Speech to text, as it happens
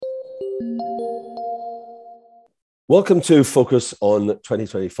Welcome to Focus on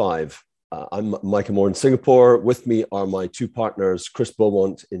 2025. I'm Micah Moore in Singapore. With me are my two partners, Chris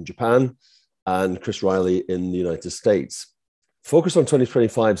Beaumont in Japan and Chris Riley in the United States. Focus on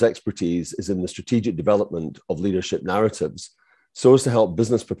 2025's expertise is in the strategic development of leadership narratives so as to help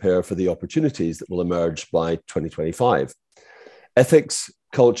business prepare for the opportunities that will emerge by 2025. Ethics,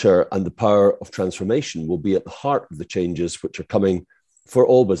 culture, and the power of transformation will be at the heart of the changes which are coming for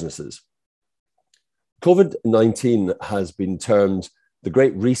all businesses. COVID-19 has been termed the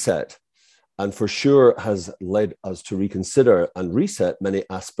Great Reset, and for sure has led us to reconsider and reset many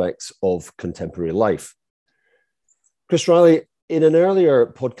aspects of contemporary life. Chris Riley, in an earlier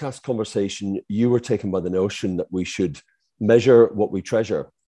podcast conversation, you were taken by the notion that we should measure what we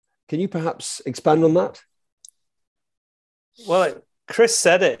treasure. Can you perhaps expand on that? Well, Chris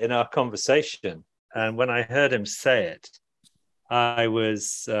said it in our conversation, and when I heard him say it, I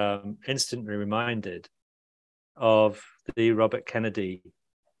was instantly reminded of the Robert Kennedy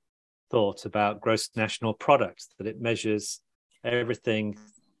thought about gross national product, that it measures everything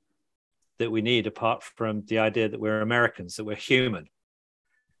that we need apart from the idea that we're Americans, that we're human.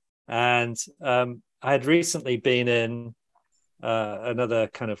 And I had recently been in another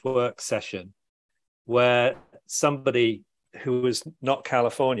kind of work session where somebody who was not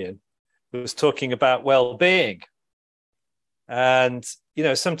Californian was talking about well-being. And, you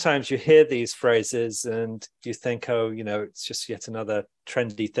know, sometimes you hear these phrases and you think, oh, you know, it's just yet another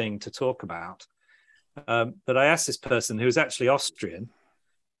trendy thing to talk about. But I asked this person who was actually Austrian,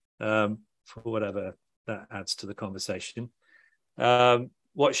 for whatever that adds to the conversation,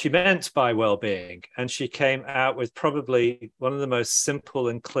 what she meant by well-being. And she came out with probably one of the most simple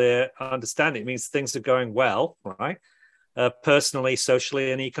and clear understanding. It means things are going well, right? Personally,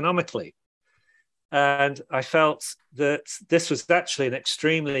 socially, and economically. And I felt that this was actually an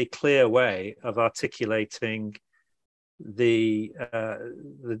extremely clear way of articulating the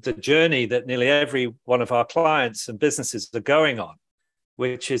journey that nearly every one of our clients and businesses are going on,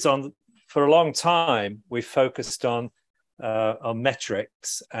 which is for a long time, we focused on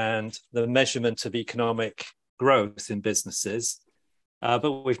metrics and the measurement of economic growth in businesses.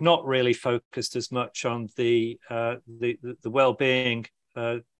 But we've not really focused as much on the well-being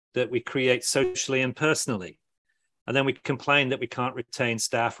that we create socially and personally. And then we complain that we can't retain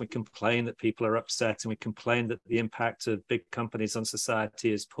staff, we complain that people are upset, and we complain that the impact of big companies on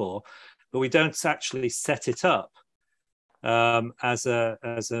society is poor, but we don't actually set it up as a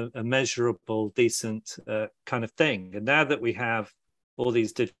measurable, decent kind of thing. And now that we have all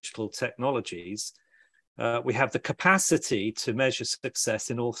these digital technologies, we have the capacity to measure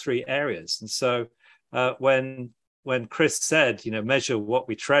success in all three areas. And so when Chris said, you know, measure what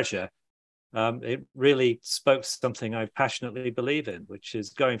we treasure, it really spoke something I passionately believe in, which is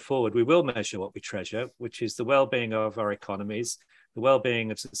going forward, we will measure what we treasure, which is the well-being of our economies, the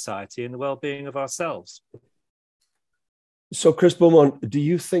well-being of society, and the well-being of ourselves. So, Chris Beaumont, do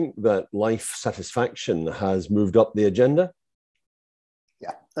you think that life satisfaction has moved up the agenda?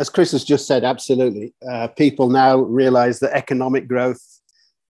 Yeah, as Chris has just said, absolutely. People now realize that economic growth,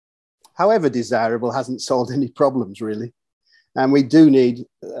 however desirable, hasn't solved any problems, really. And we do need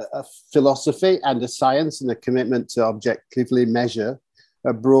a philosophy and a science and a commitment to objectively measure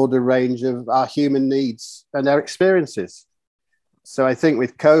a broader range of our human needs and our experiences. So I think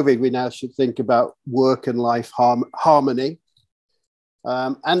with COVID, we now should think about work and life harmony.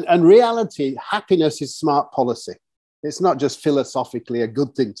 And reality, happiness is smart policy. It's not just philosophically a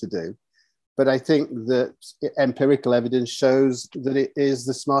good thing to do, but I think that empirical evidence shows that it is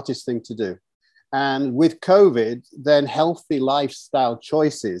the smartest thing to do. And with COVID, then healthy lifestyle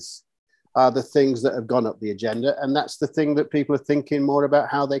choices are the things that have gone up the agenda. And that's the thing that people are thinking more about,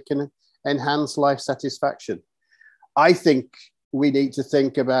 how they can enhance life satisfaction. I think we need to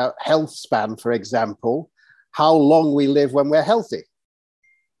think about health span, for example, how long we live when we're healthy,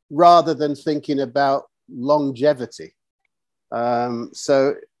 rather than thinking about longevity.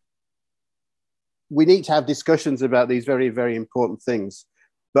 So we need to have discussions about these very, very important things.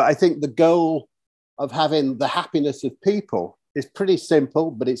 But I think the goal of having the happiness of people is pretty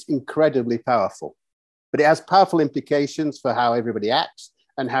simple, but it's incredibly powerful. But it has powerful implications for how everybody acts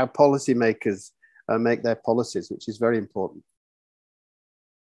and how policymakers make their policies, which is very important.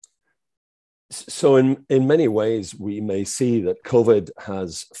 So in many ways, we may see that COVID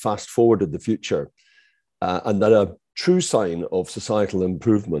has fast forwarded the future and that a true sign of societal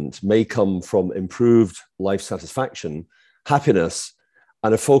improvement may come from improved life satisfaction, happiness,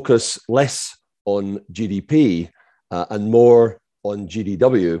 and a focus less on GDP and more on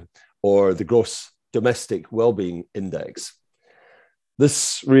GDW, or the Gross Domestic Wellbeing Index.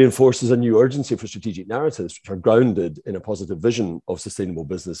 This reinforces a new urgency for strategic narratives, which are grounded in a positive vision of sustainable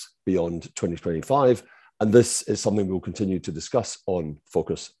business beyond 2025. And this is something we'll continue to discuss on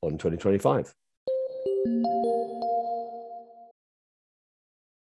Focus on 2025.